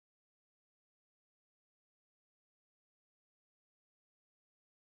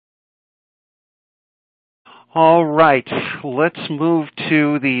All right, let's move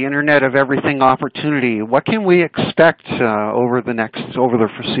to the Internet of Everything opportunity. What can we expect over the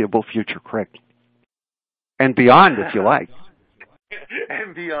foreseeable future, Craig? And beyond, if you like.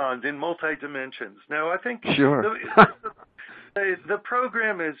 And beyond, in multi-dimensions. Now, I think Sure. the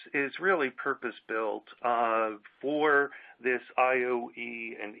program is really purpose-built for this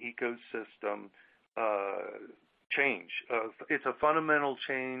IoE and ecosystem change. It's a fundamental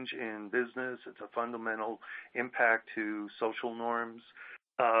change in business. It's a fundamental impact to social norms.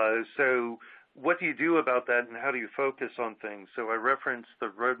 So what do you do about that, and how do you focus on things? So I referenced the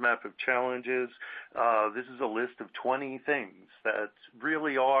Roadmap of Challenges. This is a list of 20 things that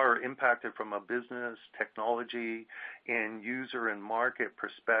really are impacted from a business, technology, and user and market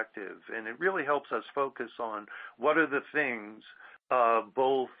perspective. And it really helps us focus on what are the things,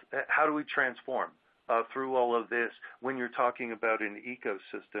 both how do we transform through all of this when you're talking about an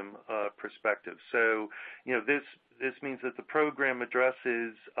ecosystem perspective. So, this means that the program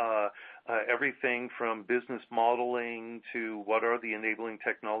addresses everything from business modeling to what are the enabling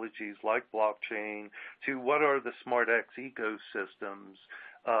technologies like blockchain to what are the smart X ecosystems,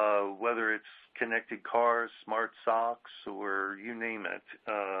 whether it's connected cars, smart socks, or you name it.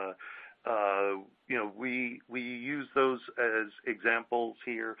 We use those as examples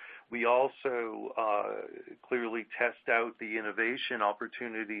here. We also clearly test out the innovation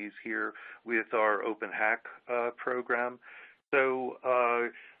opportunities here with our Open Hack program. So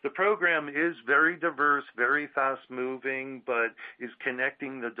the program is very diverse, very fast moving, but is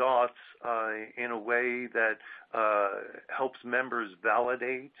connecting the dots in a way that helps members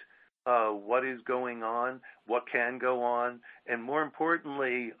validate what is going on, what can go on, and more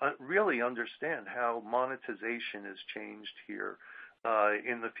importantly, really understand how monetization has changed here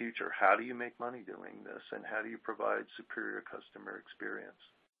in the future. How do you make money doing this, and how do you provide superior customer experience?